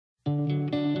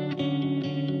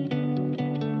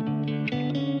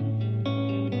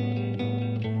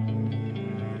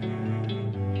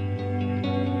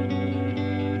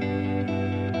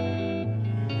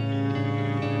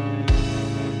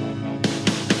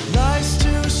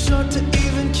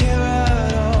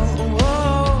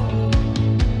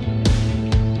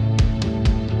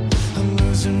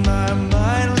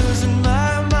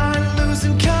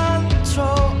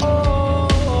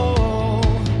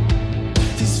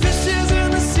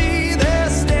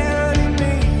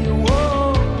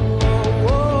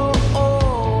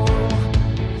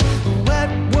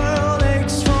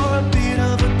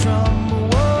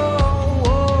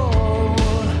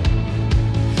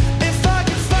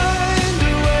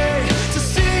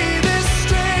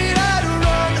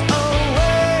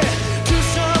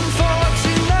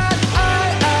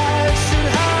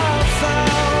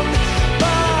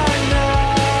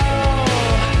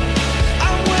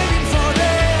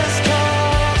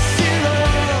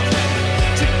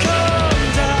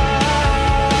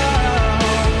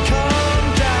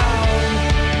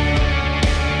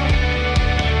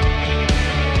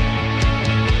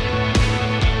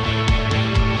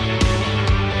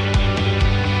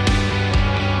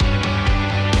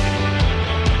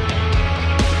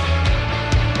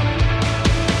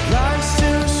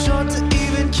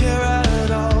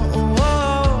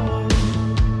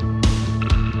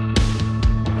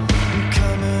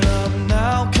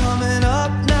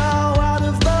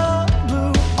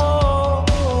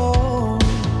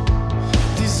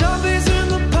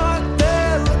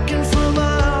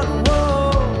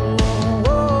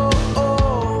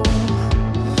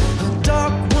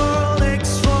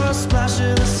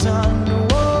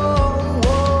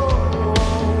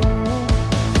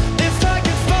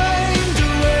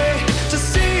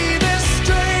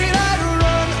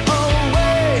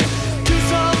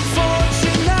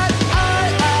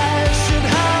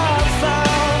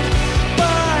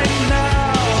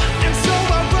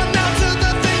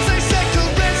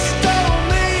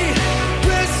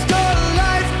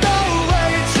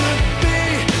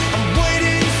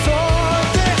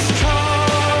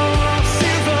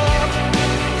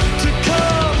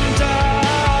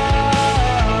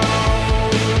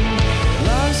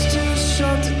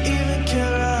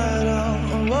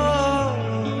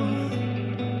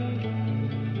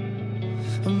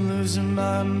losing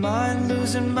my mind,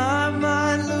 losing my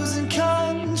mind, losing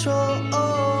control.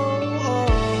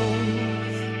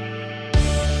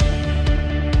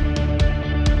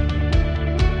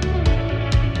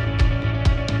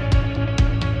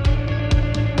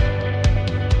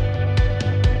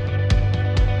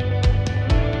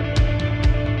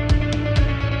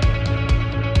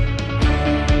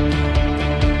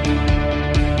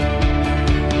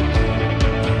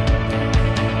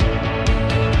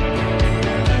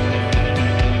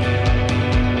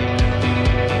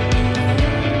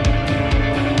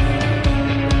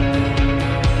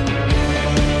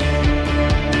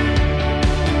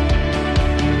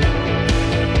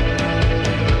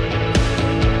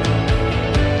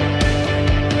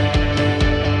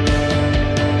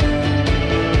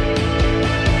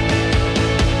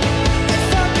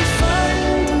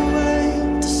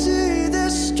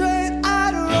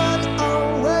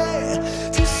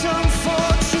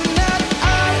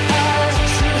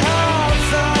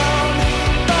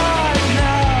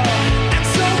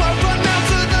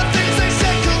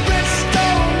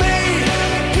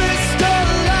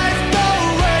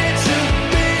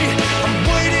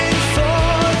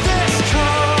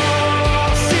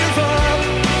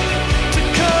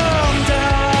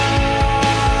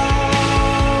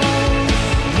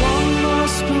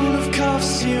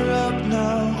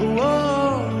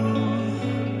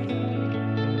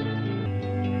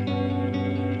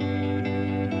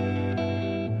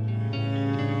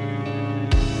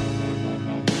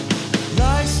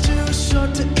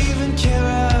 To even care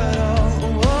at all.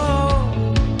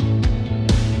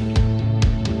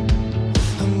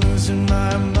 I'm losing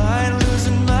my mind,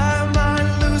 losing my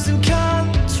mind, losing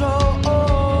control.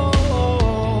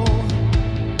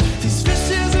 These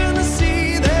fishes in the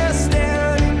sea, they're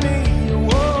staring at me.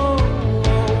 Whoa,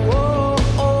 whoa,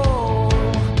 whoa.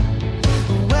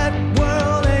 The wet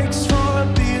world aches for a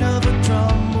beat of a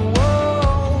drum.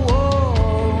 Whoa, whoa.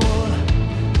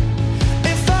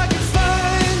 If I could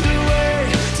find a way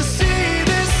to see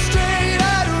this straight,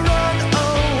 I'd run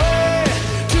away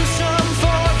to some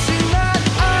fortune that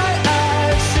I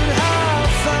should have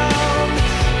found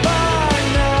by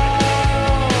now.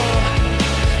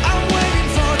 I'm waiting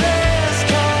for this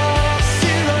cough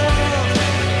syrup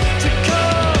to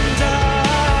come down,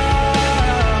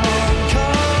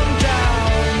 come down.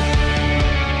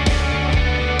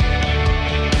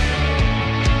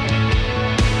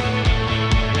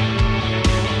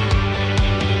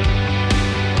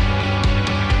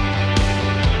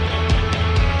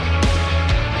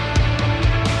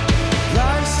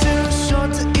 Life's too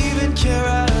short to even care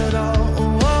at all.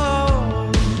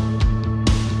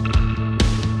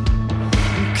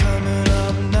 I'm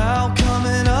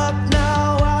coming up now,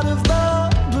 out of the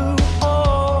blue.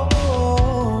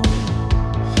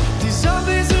 These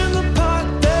zombies in the park,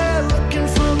 they're looking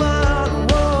for my heart.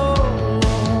 Whoa.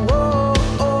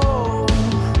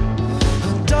 A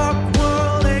dark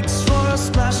world aches for a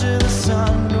splash of the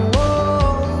sun.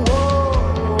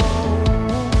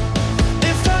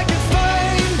 If I could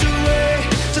find a way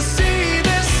to see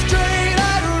this straight,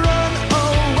 I'd run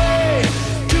away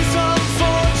to some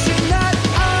fortune that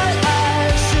I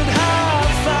should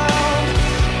have found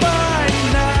by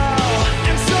now.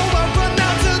 And so I run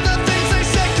out to the things they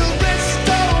say could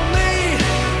restore me,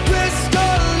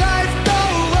 restore life the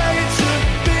way it should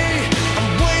be.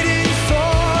 I'm waiting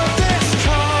for this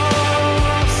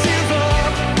cough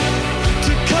syrup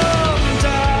to come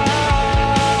down.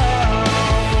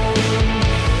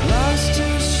 Life's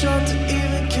too short to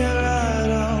even care at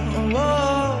all.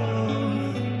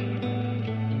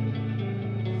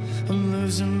 I'm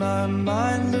losing my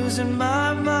mind, losing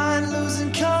my mind,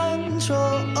 losing control.